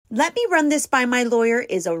Let me run this by my lawyer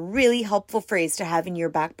is a really helpful phrase to have in your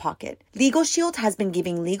back pocket. Legal Shield has been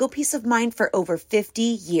giving legal peace of mind for over 50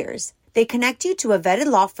 years. They connect you to a vetted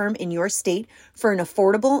law firm in your state for an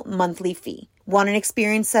affordable monthly fee. Want an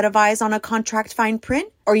experienced set of eyes on a contract fine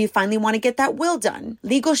print? Or you finally want to get that will done?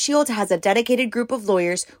 Legal Shield has a dedicated group of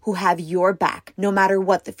lawyers who have your back, no matter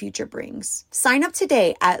what the future brings. Sign up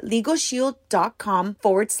today at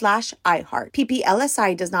LegalShield.com/iHeart.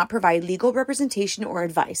 PPLSI does not provide legal representation or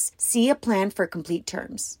advice. See a plan for complete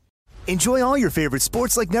terms. Enjoy all your favorite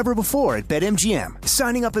sports like never before at BetMGM.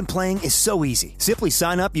 Signing up and playing is so easy. Simply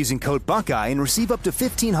sign up using code Buckeye and receive up to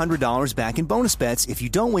 $1,500 back in bonus bets if you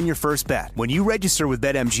don't win your first bet. When you register with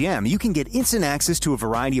BetMGM, you can get instant access to a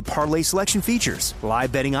variety of parlay selection features,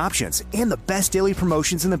 live betting options, and the best daily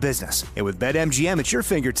promotions in the business. And with BetMGM at your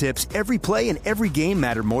fingertips, every play and every game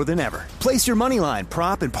matter more than ever. Place your moneyline,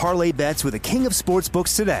 prop, and parlay bets with the king of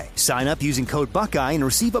sportsbooks today. Sign up using code Buckeye and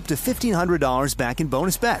receive up to $1,500 back in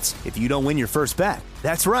bonus bets if you don't win your first bet.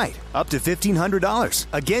 That's right, up to $1,500.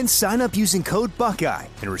 Again, sign up using code Buckeye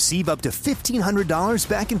and receive up to $1,500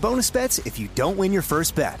 back in bonus bets if you don't win your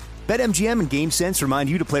first bet. BetMGM and GameSense remind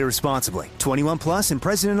you to play responsibly. 21 plus and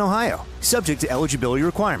present in Ohio. Subject to eligibility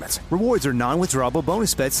requirements. Rewards are non-withdrawable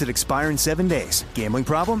bonus bets that expire in 7 days. Gambling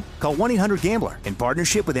problem? Call 1-800-GAMBLER in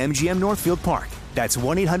partnership with MGM Northfield Park. That's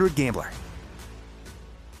 1-800-GAMBLER.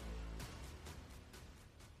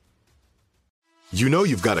 You know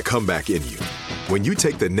you've got a comeback in you. When you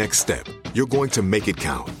take the next step, you're going to make it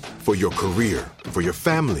count. For your career, for your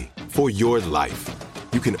family, for your life.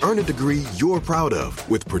 You can earn a degree you're proud of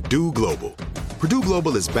with Purdue Global. Purdue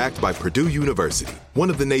Global is backed by Purdue University, one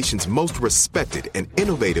of the nation's most respected and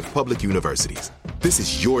innovative public universities. This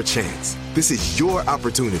is your chance. This is your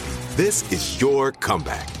opportunity. This is your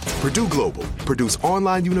comeback. Purdue Global, Purdue's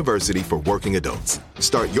online university for working adults.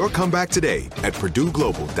 Start your comeback today at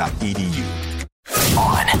purdueglobal.edu.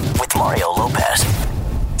 On with Mario Lopez.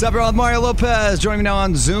 What's up, everyone? Mario Lopez joining me now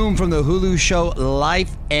on Zoom from the Hulu show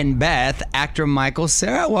Life and Beth, actor Michael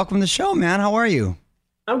Cera. Welcome to the show, man. How are you?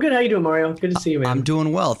 I'm good. How you doing, Mario? Good to see you, man. I'm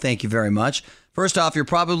doing well. Thank you very much. First off, you're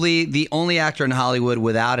probably the only actor in Hollywood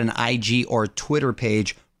without an IG or Twitter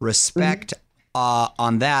page. Respect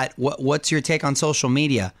on that. What's your take on social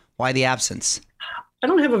media? Why the absence? I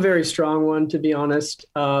don't have a very strong one, to be honest.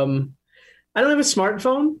 I don't have a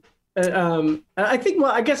smartphone. I think,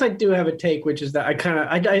 well, I guess I do have a take, which is that I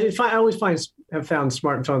always have found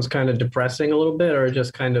smartphones kind of depressing a little bit, or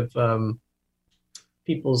just kind of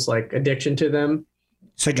people's like addiction to them.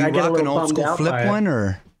 So do you rock an old school flip one,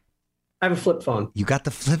 or? I have a flip phone. You got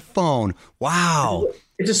the flip phone. Wow.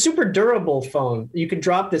 It's a super durable phone. You could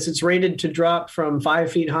drop this. It's rated to drop from 5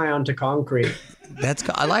 feet high onto concrete.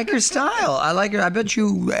 I like your style. I bet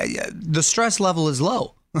you the stress level is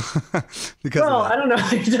low. Because I don't know.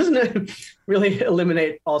 It doesn't really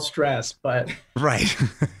eliminate all stress, but right.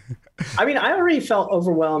 I mean, I already felt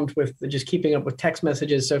overwhelmed with just keeping up with text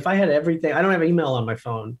messages. So if I had everything, I don't have email on my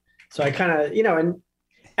phone. So I kind of, and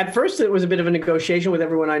at first it was a bit of a negotiation with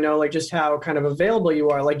everyone I know, like just how kind of available you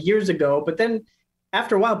are, like years ago. But then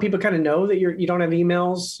after a while, people kind of know that you don't have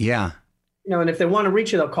emails. Yeah. And if they want to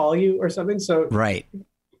reach you, they'll call you or something. So right.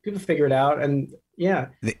 People figure it out. And yeah.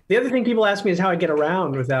 The other thing people ask me is how I get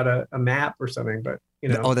around without a map or something. But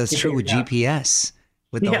oh, that's true with GPS,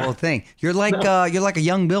 with the whole thing. You're like a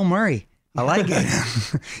young Bill Murray. I like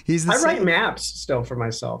it. I write maps still for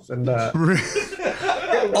myself, and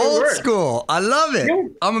old school. I love it.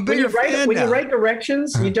 I'm a bigger fan. When you write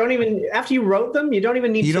directions, you don't even after you wrote them, you don't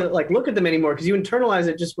even need to like look at them anymore because you internalize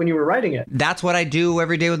it just when you were writing it. That's what I do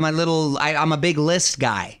every day with my little. I'm a big list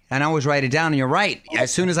guy, and I always write it down. And you're right.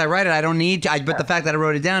 As soon as I write it, I don't need to. But the fact that I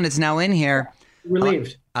wrote it down, it's now in here.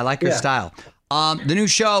 Relieved. I like your style. The new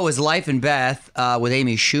show is Life and Beth with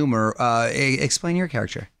Amy Schumer. Explain your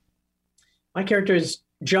character. My character is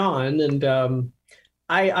John, and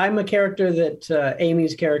I'm a character that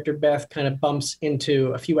Amy's character, Beth, kind of bumps into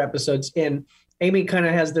a few episodes in. Amy kind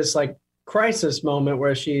of has this like crisis moment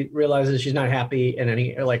where she realizes she's not happy in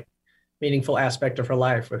any like meaningful aspect of her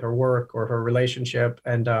life with her work or her relationship.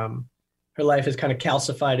 And her life is kind of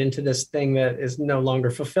calcified into this thing that is no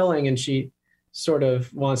longer fulfilling. And she sort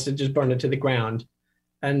of wants to just burn it to the ground.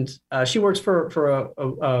 And she works for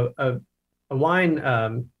a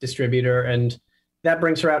wine distributor, and that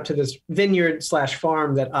brings her out to this vineyard /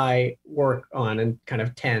 farm that I work on and kind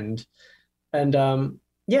of tend. And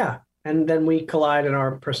and then we collide, and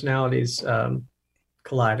our personalities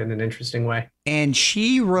collide in an interesting way. And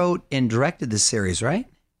she wrote and directed the series, right?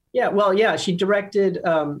 Yeah, well, yeah, she directed,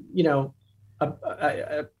 a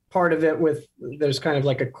part of it with, there's kind of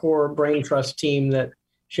like a core brain trust team that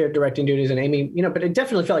shared directing duties, and Amy, but it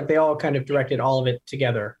definitely felt like they all kind of directed all of it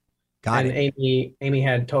together. Got and it. Amy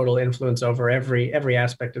had total influence over every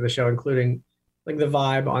aspect of the show, including like the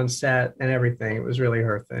vibe on set and everything. It was really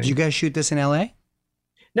her thing. Did you guys shoot this in L.A.?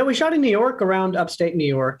 No, we shot in New York, around upstate New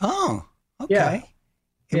York. Oh, okay.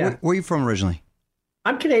 Yeah. And where are you from originally?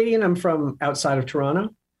 I'm Canadian. I'm from outside of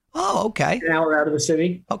Toronto. Oh, okay. An hour out of the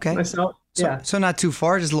city. Okay. Myself. So not too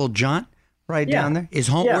far, just a little jaunt right down there. Is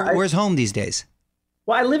home? Where's home these days?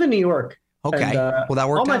 Well, I live in New York. Okay. And, Well, that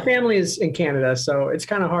worked all my out. family is in Canada, so it's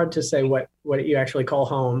kind of hard to say what you actually call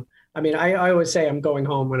home. I mean, I always say I'm going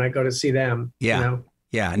home when I go to see them. Yeah. You know?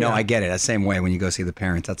 Yeah, no, Yeah. I get it. The same way when you go see the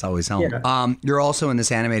parents, that's always home. Yeah. You're also in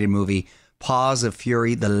this animated movie, Paws of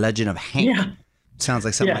Fury: The Legend of Hank. Yeah. Sounds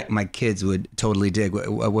like something my kids would totally dig.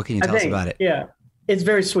 What can you tell us about it? Yeah. It's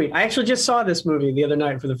very sweet. I actually just saw this movie the other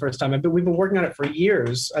night for the first time. We've been working on it for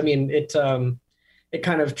years. I mean, it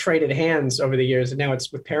kind of traded hands over the years, and now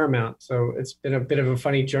it's with Paramount. So it's been a bit of a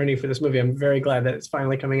funny journey for this movie. I'm very glad that it's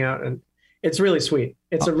finally coming out, and it's really sweet.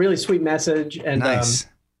 It's a really sweet message and Nice.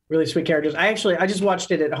 really sweet characters. I just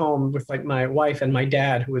watched it at home with like my wife and my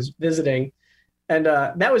dad who was visiting, and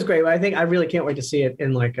that was great. But I really can't wait to see it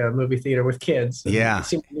in like a movie theater with kids. And Yeah.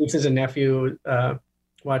 see my nieces and nephew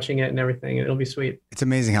watching it and everything, and it'll be sweet. It's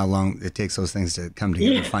amazing how long it takes those things to come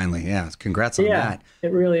together Yeah. finally. Yeah, congrats on that.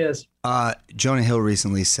 It really is. Jonah Hill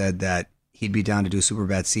recently said that he'd be down to do a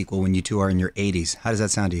Superbad sequel when you two are in your 80s. How does that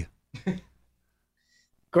sound to you?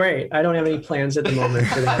 Great. I don't have any plans at the moment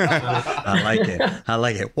for that. I like it. I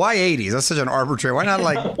like it. Why 80s? That's such an arbitrary. Why not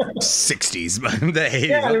like 60s? But the 80s.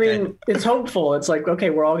 Yeah, I okay. mean, it's hopeful. It's like, okay,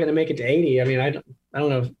 we're all going to make it to 80. I mean, I don't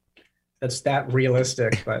know if that's that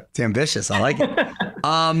realistic, but It's ambitious. I like it.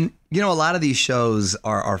 A lot of these shows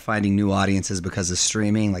are finding new audiences because of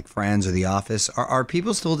streaming, like Friends or The Office. Are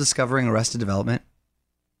people still discovering Arrested Development?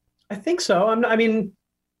 I think so. I mean,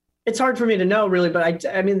 it's hard for me to know really, but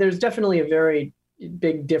I mean, there's definitely a very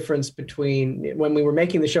big difference between when we were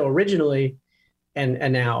making the show originally and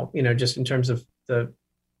now, just in terms of the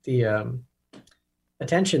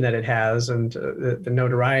attention that it has and the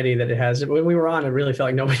notoriety that it has. When we were on, it really felt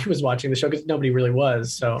like nobody was watching the show because nobody really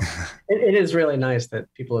was. So it is really nice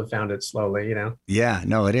that people have found it slowly, Yeah,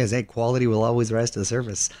 no, it is. Hey, quality will always rise to the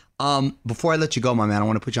surface. Before I let you go, my man, I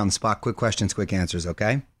want to put you on the spot. Quick questions, quick answers,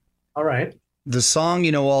 okay? All right. The song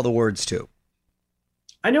you know all the words to.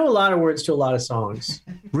 I know a lot of words to a lot of songs.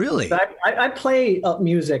 Really? But I play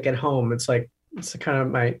music at home. It's kind of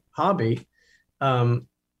my hobby.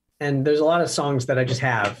 And there's a lot of songs that I just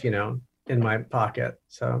have, in my pocket.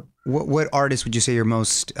 So What artist would you say you're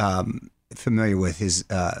most familiar with his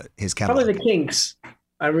catalog? probably the Kinks.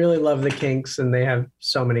 I really love the Kinks, and they have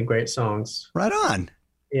so many great songs. Right on.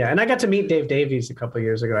 Yeah, and I got to meet Dave Davies a couple of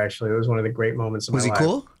years ago. Actually, it was one of the great moments of Was my he life.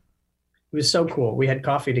 cool? It was so cool. We had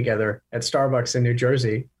coffee together at Starbucks in New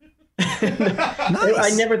Jersey. Nice.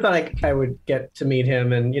 I never thought I would get to meet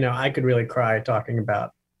him, and I could really cry talking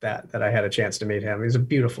about that I had a chance to meet him. He's a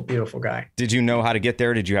beautiful, beautiful guy. Did you know how to get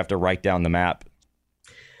there? Did you have to write down the map?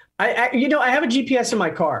 I have a GPS in my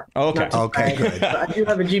car. Okay. Not to Okay, brag, good. but I do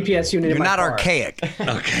have a GPS unit You're in my not car. archaic.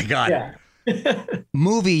 Okay, got it. Yeah.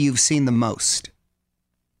 Movie you've seen the most.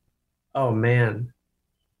 Oh man,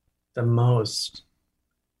 the most.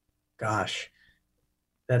 Gosh,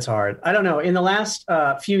 that's hard. I don't know. In the last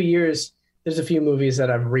few years, there's a few movies that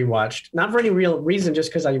I've rewatched, not for any real reason, just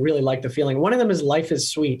because I really like the feeling. One of them is Life is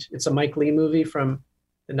Sweet. It's a Mike Leigh movie from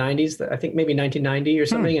the 90s, I think maybe 1990 or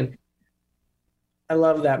something. And I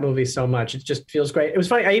love that movie so much. It just feels great. It was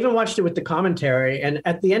funny. I even watched it with the commentary. And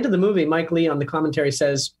at the end of the movie, Mike Leigh on the commentary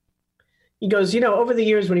says, he goes, over the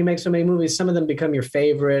years when you make so many movies, some of them become your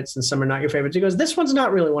favorites and some are not your favorites. He goes, this one's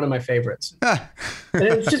not really one of my favorites. And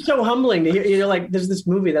it's just so humbling to hear. You're like, there's this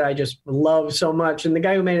movie that I just love so much. And the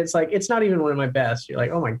guy who made it's like, it's not even one of my best. You're like,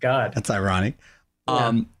 oh my God. That's ironic.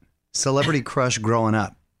 Yeah. Celebrity crush growing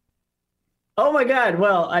up. Oh my God.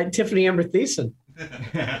 Well, Tiffany Amber Thiessen.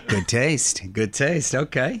 Good taste. Good taste.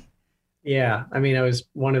 Okay. Yeah. I mean, I was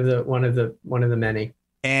one of the many.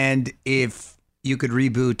 And if you could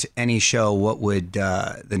reboot any show, what would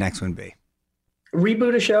the next one be?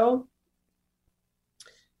 Reboot a show?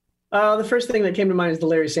 The first thing that came to mind is the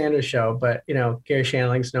Larry Sanders Show, but Gary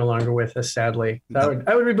Shandling's no longer with us, sadly. I would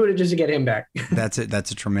reboot it just to get him back. That's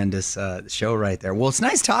a tremendous show right there. Well, it's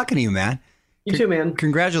nice talking to you, man. You too, man.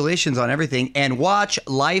 Congratulations on everything. And watch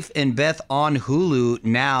Life and Beth on Hulu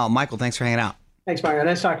now. Michael, thanks for hanging out. Thanks, Mario.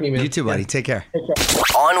 Nice talking to you, man. You too, buddy. Take care.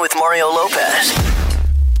 On with Mario Lopez.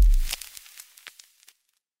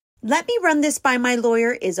 Let me run this by my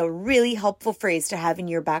lawyer is a really helpful phrase to have in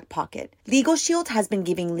your back pocket. Legal Shield has been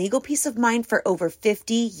giving legal peace of mind for over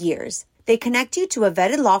 50 years. They connect you to a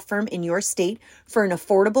vetted law firm in your state for an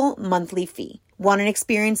affordable monthly fee. Want an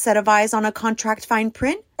experienced set of eyes on a contract fine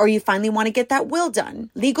print? Or you finally want to get that will done?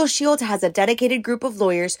 Legal Shield has a dedicated group of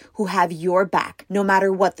lawyers who have your back, no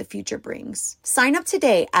matter what the future brings. Sign up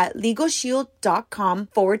today at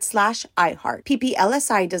LegalShield.com/iHeart.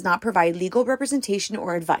 PPLSI does not provide legal representation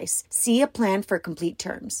or advice. See a plan for complete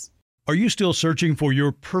terms. Are you still searching for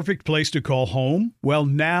your perfect place to call home? Well,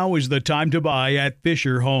 now is the time to buy at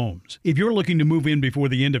Fisher Homes. If you're looking to move in before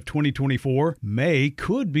the end of 2024, May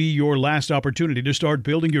could be your last opportunity to start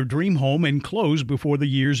building your dream home and close before the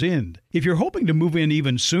year's end. If you're hoping to move in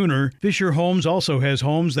even sooner, Fisher Homes also has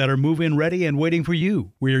homes that are move-in ready and waiting for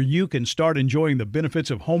you, where you can start enjoying the benefits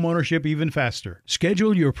of homeownership even faster.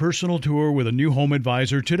 Schedule your personal tour with a new home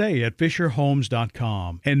advisor today at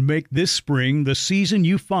FisherHomes.com and make this spring the season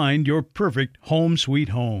you find your perfect home sweet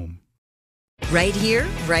home. Right here,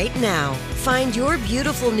 right now. Find your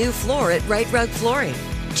beautiful new floor at Right Rug Flooring.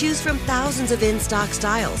 Choose from thousands of in-stock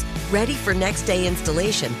styles, ready for next day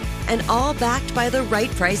installation, and all backed by the right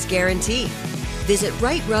price guarantee. Visit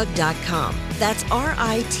rightrug.com. That's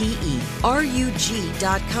RITERUG.com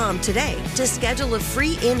today to schedule a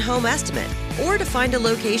free in-home estimate or to find a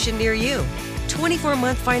location near you.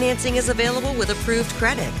 24-month financing is available with approved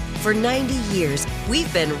credit. For 90 years,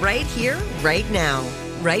 we've been right here, right now.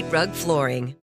 Right Rug Flooring.